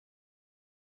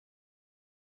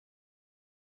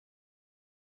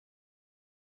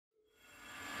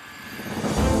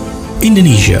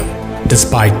Indonesia,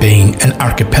 despite being an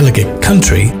archipelagic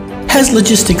country, has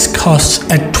logistics costs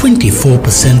at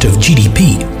 24% of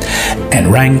GDP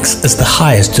and ranks as the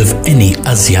highest of any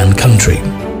ASEAN country.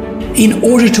 In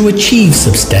order to achieve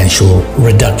substantial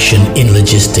reduction in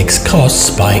logistics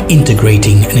costs by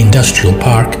integrating an industrial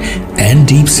park and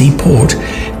deep-sea port,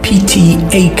 PT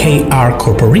AKR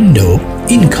Corporindo,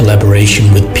 in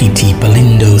collaboration with PT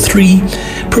Pelindo 3,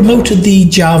 promoted the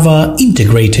Java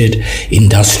Integrated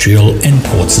Industrial and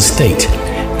Ports Estate,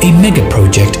 a mega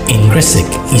project in Gresik,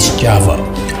 East Java,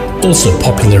 also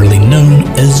popularly known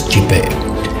as JIPE.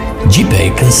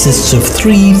 JIPE consists of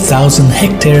 3,000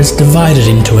 hectares divided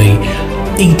into a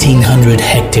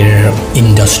 1,800-hectare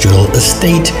industrial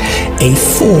estate, a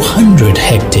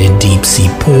 400-hectare deep-sea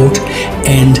port,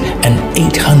 and an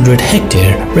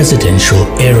 800-hectare residential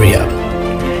area.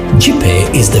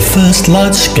 JIPE is the first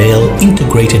large-scale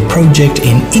integrated project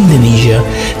in Indonesia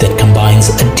that combines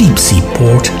a deep-sea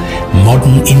port,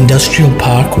 modern industrial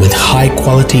park with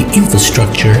high-quality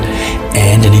infrastructure,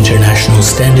 and an international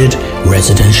standard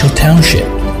residential township.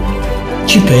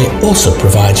 JIPE also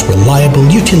provides reliable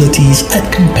utilities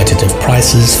at competitive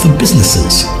prices for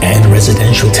businesses and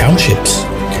residential townships.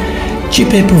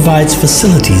 JIPE provides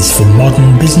facilities for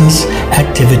modern business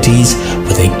activities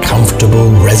with a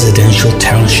comfortable residential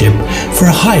township for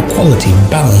a high-quality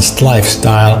balanced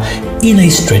lifestyle in a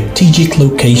strategic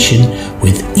location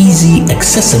with easy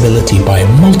accessibility by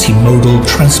multimodal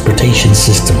transportation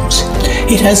systems.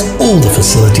 It has all the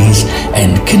facilities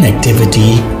and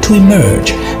connectivity to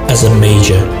emerge as a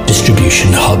major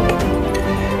distribution hub.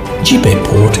 JIPE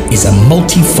Port is a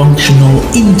multifunctional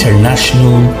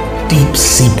international deep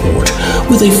seaport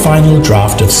with a final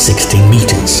draft of 16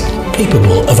 meters,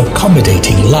 capable of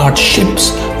accommodating large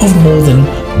ships of more than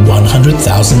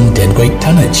 100,000 deadweight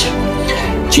tonnage.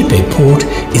 JIPE Port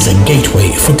is a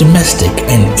gateway for domestic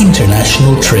and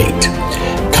international trade.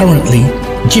 Currently,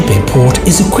 JIPE Port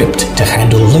is equipped to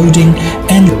handle loading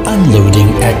and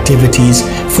unloading activities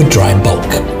for dry bulk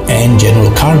and general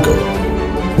cargo.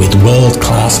 With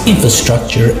world-class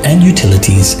infrastructure and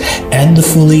utilities and the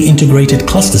fully integrated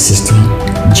cluster system,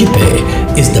 JIPE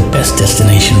is the best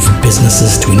destination for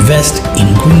businesses to invest in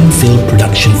greenfield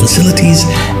production facilities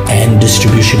and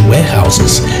distribution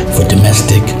warehouses for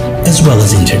domestic as well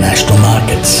as international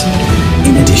markets.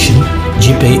 In addition,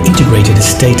 JIPE Integrated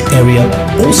Estate Area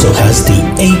also has the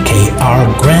AKR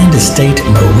Grand Estate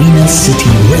Marina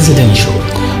City Residential,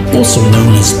 also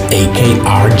known as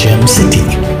AKR Gem City.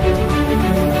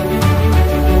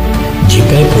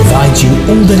 JIPE provides you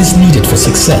all that is needed for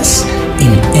success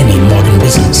in any modern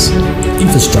business: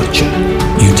 infrastructure,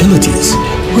 utilities,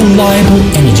 reliable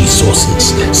energy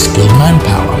sources, skilled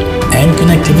manpower, and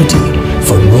connectivity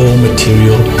for raw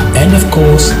material, and of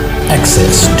course,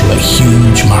 access to a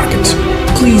huge market.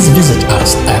 Please visit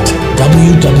us at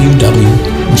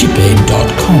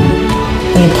www.jipe.com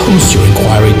or post your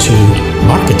inquiry to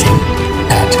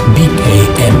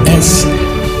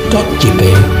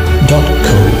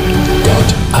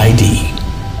marketing@bkms.jipe.co.id.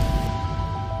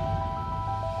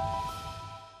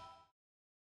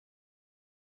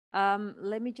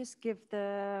 Let me just give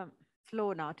the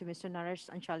floor now to Mr. Naresh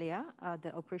Anchalia,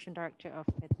 the Operation Director of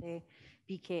PT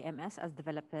BKMS as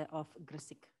developer of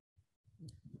Gresik.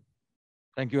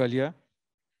 Thank you, Alia.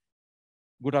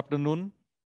 Good afternoon,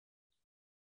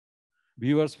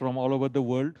 viewers from all over the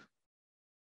world,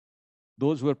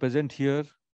 those who are present here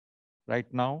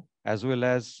right now, as well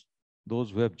as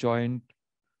those who have joined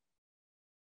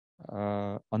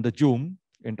on the Zoom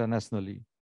internationally.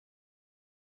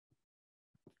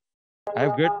 I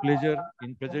have great pleasure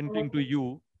in presenting to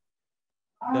you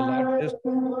the largest,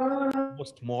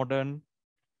 most modern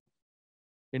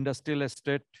industrial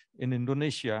estate in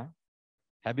Indonesia,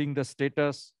 having the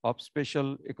status of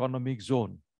special economic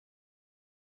zone,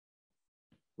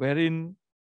 wherein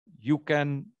you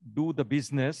can do the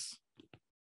business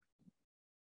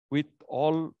with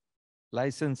all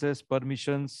licenses,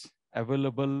 permissions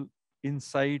available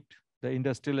inside the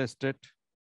industrial estate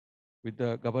with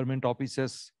the government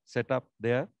offices set up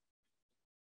there,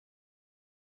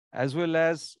 as well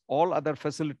as all other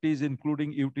facilities,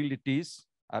 including utilities,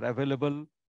 are available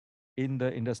in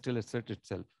the industrial estate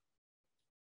itself.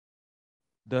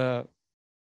 The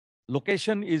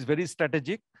location is very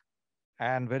strategic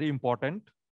and very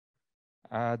important.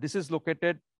 This is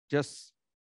located just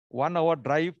 1 hour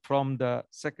drive from the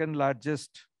second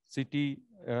largest city,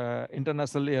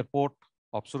 international airport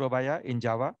of Surabaya in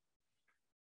Java.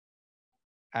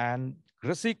 And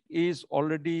Gresik is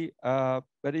already a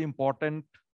very important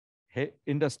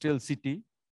industrial city.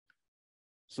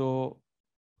 So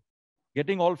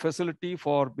getting all facility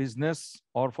for business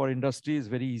or for industry is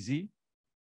very easy.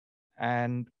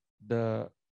 And the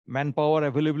manpower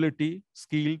availability,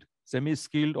 skilled,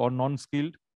 semi-skilled or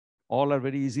non-skilled, all are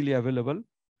very easily available.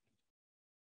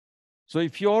 So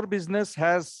if your business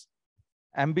has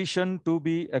ambition to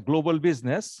be a global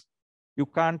business, you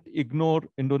can't ignore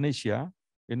Indonesia.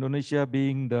 Indonesia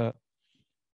being the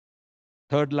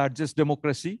third largest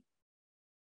democracy,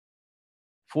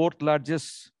 fourth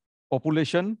largest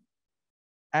population,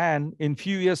 and in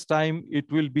few years' time, it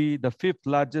will be the fifth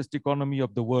largest economy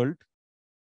of the world.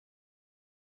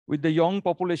 With the young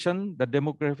population, the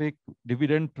demographic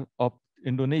dividend of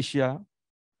Indonesia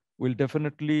will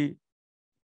definitely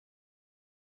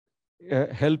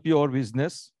help your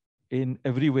business in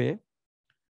every way.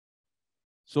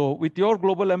 So with your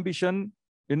global ambition,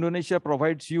 Indonesia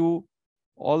provides you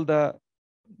all the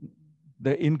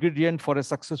ingredient for a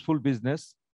successful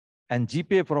business, and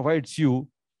GPay provides you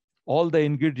all the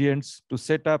ingredients to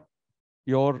set up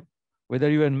your, whether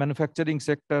you're in manufacturing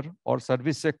sector or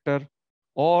service sector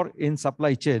or in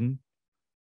supply chain.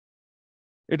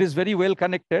 It is very well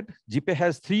connected. GPay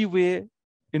has three-way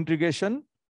integration.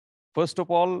 First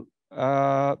of all,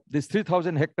 this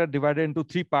 3,000 hectare divided into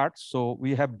three parts. So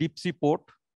we have deep sea port,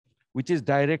 which is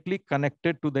directly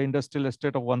connected to the industrial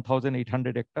estate of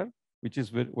 1,800 hectare, which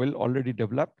is well already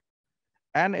developed,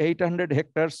 and 800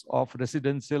 hectares of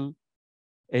residential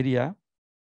area.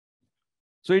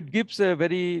 So it gives a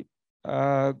very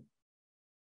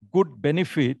good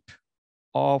benefit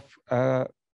of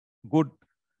good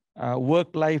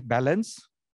work-life balance,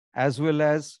 as well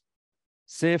as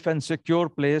safe and secure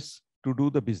place to do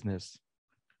the business.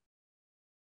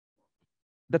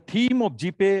 The theme of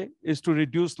GPay is to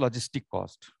reduce logistic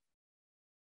cost.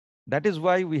 That is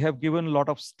why we have given a lot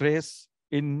of stress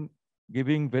in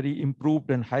giving very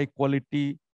improved and high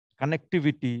quality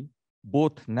connectivity,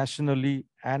 both nationally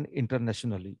and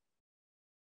internationally.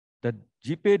 The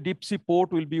GPay deep sea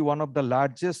port will be one of the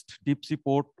largest deep sea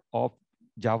port of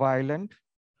Java Island,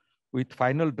 with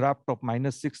final draft of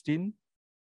 -16,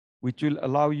 which will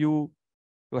allow you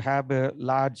to have a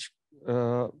large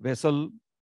vessel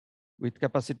with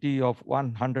capacity of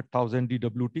 100,000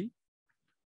 DWT.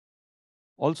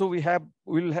 Also,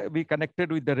 we'll be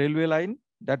connected with the railway line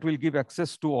that will give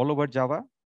access to all over Java.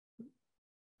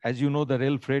 As you know, the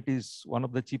rail freight is one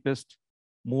of the cheapest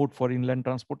mode for inland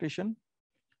transportation.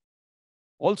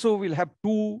 Also, we'll have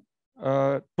two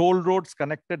toll roads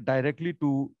connected directly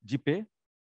to GPay.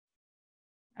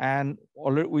 And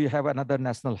already we have another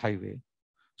national highway.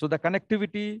 So the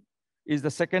connectivity is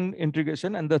the second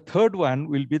integration, and the third one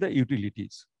will be the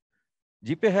utilities.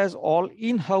 GPay has all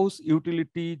in-house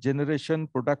utility generation,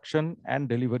 production, and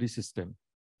delivery system.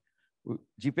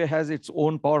 GPay has its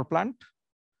own power plant,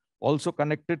 also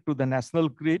connected to the national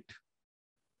grid.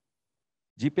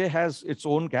 GPay has its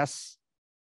own gas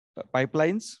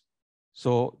pipelines.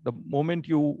 So the moment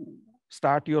you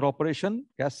start your operation,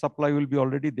 gas supply will be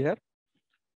already there.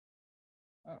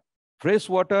 Fresh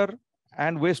water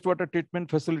and wastewater treatment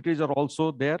facilities are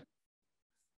also there.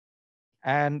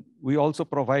 And we also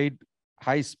provide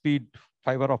high-speed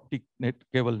fiber optic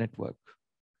cable network.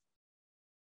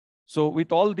 So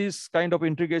with all these kind of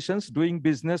integrations, doing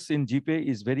business in GPay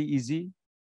is very easy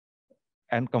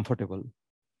and comfortable.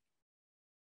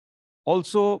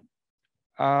 Also,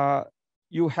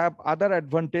 you have other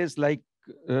advantage like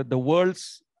the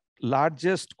world's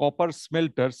largest copper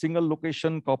smelter, single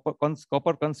location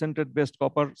copper concentrate based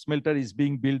copper smelter is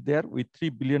being built there with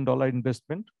 $3 billion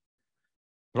investment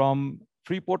from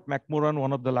Freeport McMoran,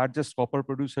 one of the largest copper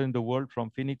producer in the world from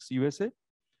Phoenix, USA.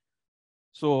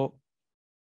 So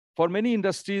for many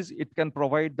industries, it can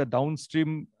provide the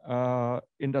downstream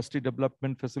industry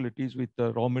development facilities with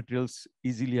the raw materials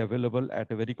easily available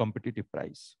at a very competitive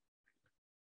price.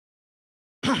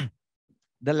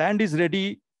 The land is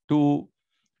ready to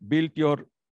build your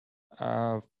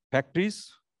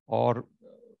factories or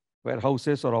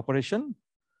warehouses or operation.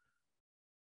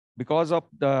 Because of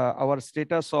our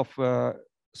status of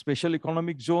special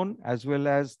economic zone, as well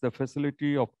as the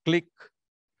facility of click,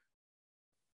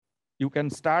 you can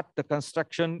start the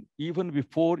construction even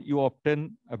before you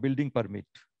obtain a building permit,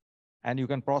 and you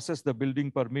can process the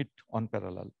building permit on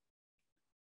parallel.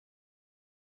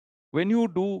 When you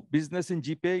do business in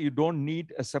GPay, you don't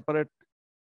need a separate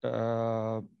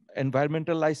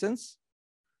environmental license.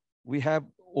 We have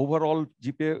overall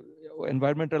GPay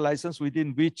environmental license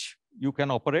within which you can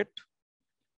operate.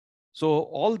 So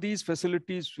all these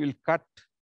facilities will cut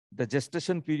the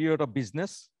gestation period of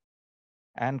business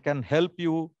and can help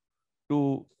you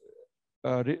to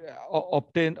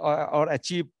obtain or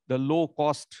achieve the low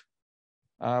cost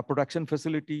production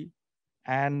facility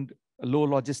and low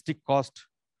logistic cost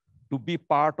to be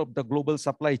part of the global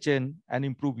supply chain and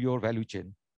improve your value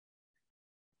chain.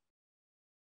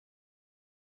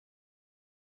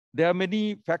 There are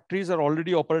many factories are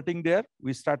already operating there.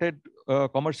 We started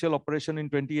commercial operation in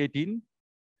 2018,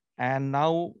 and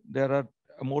now there are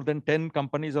more than 10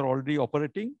 companies are already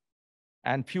operating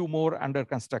and few more under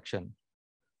construction.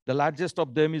 The largest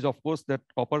of them is, of course, that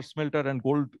copper smelter and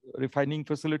gold refining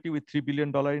facility with $3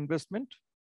 billion investment.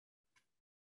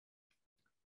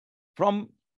 From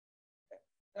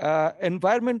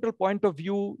environmental point of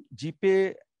view,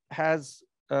 GPay has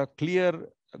a clear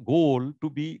goal to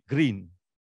be green.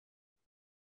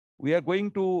 We are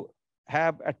going to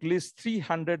have at least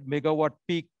 300 megawatt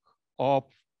peak of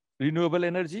renewable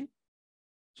energy.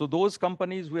 So those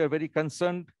companies, we are very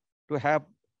concerned to have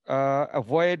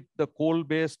avoid the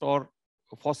coal-based or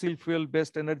fossil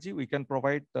fuel-based energy. We can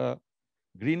provide the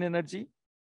green energy.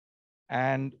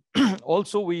 And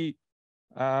also we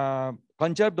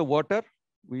conserve the water.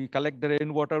 We collect the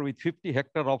rainwater with 50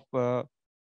 hectares of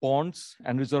ponds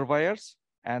and reservoirs,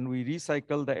 and we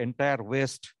recycle the entire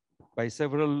waste by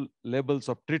several levels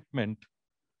of treatment.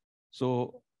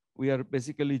 So we are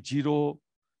basically zero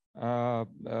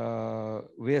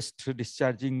waste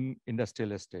discharging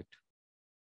industrial estate.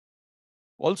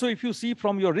 Also, if you see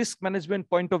from your risk management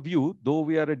point of view, though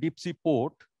we are a deep sea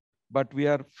port, but we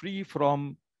are free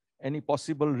from any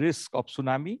possible risk of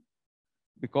tsunami,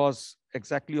 because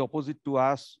exactly opposite to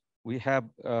us, we have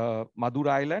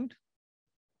Madura Island,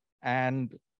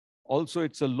 and also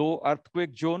it's a low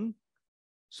earthquake zone.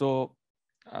 So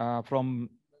from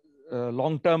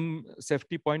long-term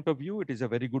safety point of view, it is a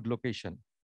very good location.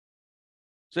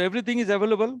 So everything is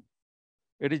available.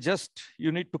 It is just,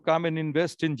 you need to come and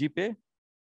invest in GPay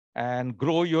and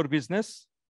grow your business.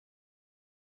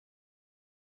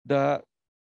 The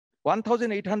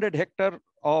 1,800 hectare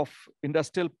of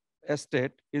industrial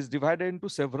estate is divided into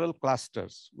several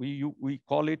clusters. We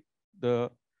call it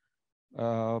the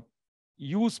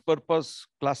use purpose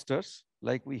clusters.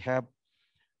 Like we have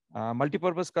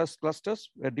multi-purpose clusters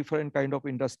where different kind of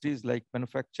industries like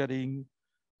manufacturing,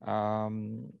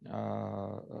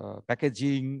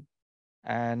 packaging,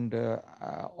 and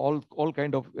all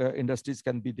kind of industries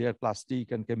can be there,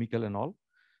 plastic and chemical and all.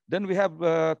 Then we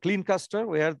have clean cluster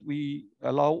where we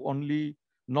allow only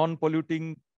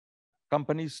non-polluting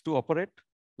companies to operate,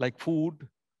 like food,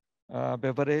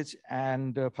 beverage,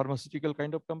 and pharmaceutical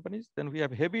kind of companies. Then we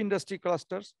have heavy industry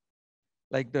clusters,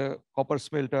 like the copper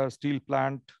smelter, steel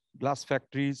plant, glass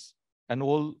factories, and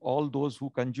all those who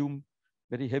consume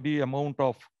very heavy amount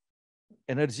of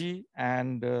energy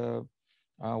and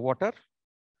water.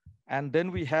 And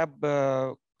then we have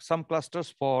some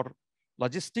clusters for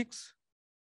logistics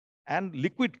and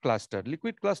liquid cluster.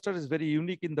 Liquid cluster is very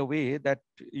unique in the way that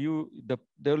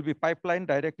there will be pipeline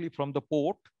directly from the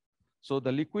port. So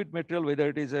the liquid material, whether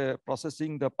it is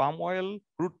processing the palm oil,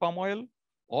 crude palm oil,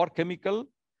 or chemical,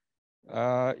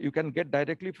 you can get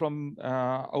directly from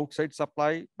outside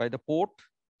supply by the port,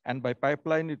 and by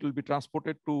pipeline, it will be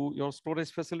transported to your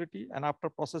storage facility. And after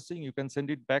processing, you can send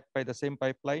it back by the same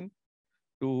pipeline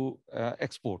to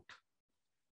export.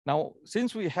 Now,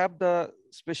 since we have the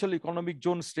special economic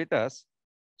zone status,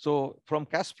 so from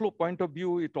cash flow point of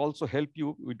view, it also help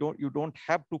you. You don't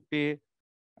have to pay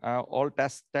all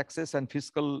taxes and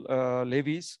fiscal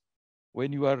levies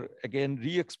when you are again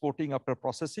re-exporting after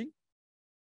processing.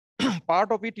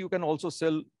 Part of it you can also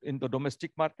sell in the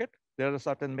domestic market. There are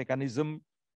certain mechanisms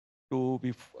to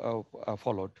be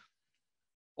followed.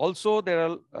 Also,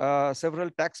 there are several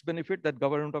tax benefits that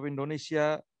government of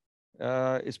Indonesia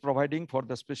is providing for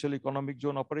the special economic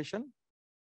zone operation.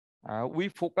 We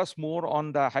focus more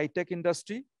on the high-tech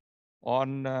industry,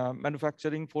 on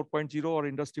manufacturing 4.0 or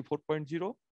industry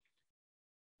 4.0,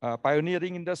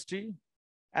 pioneering industry,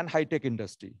 and high-tech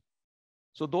industry.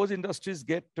 So those industries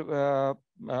get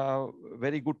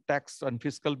very good tax and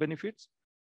fiscal benefits.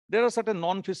 There are certain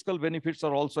non-fiscal benefits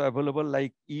are also available,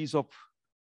 like ease of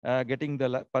getting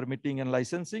the permitting and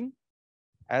licensing,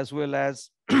 as well as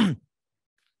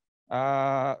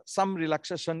some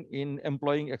relaxation in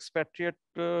employing expatriate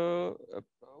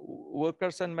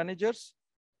workers and managers.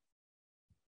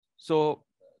 So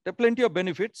there are plenty of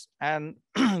benefits, and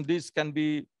these can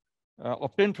be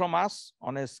obtained from us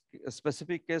on a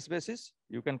specific case basis.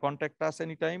 You can contact us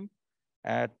anytime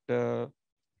at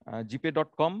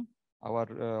gpay.com, our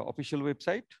official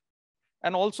website,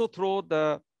 and also through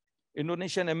the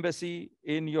Indonesian embassy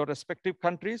in your respective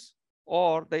countries,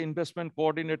 or the investment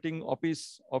coordinating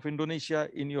office of Indonesia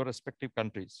in your respective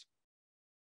countries.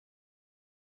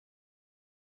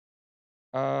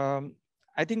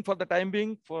 I think for the time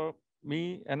being, for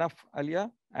me enough,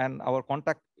 Alia, and our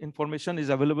contact information is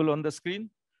available on the screen.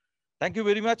 Thank you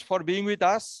very much for being with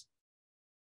us.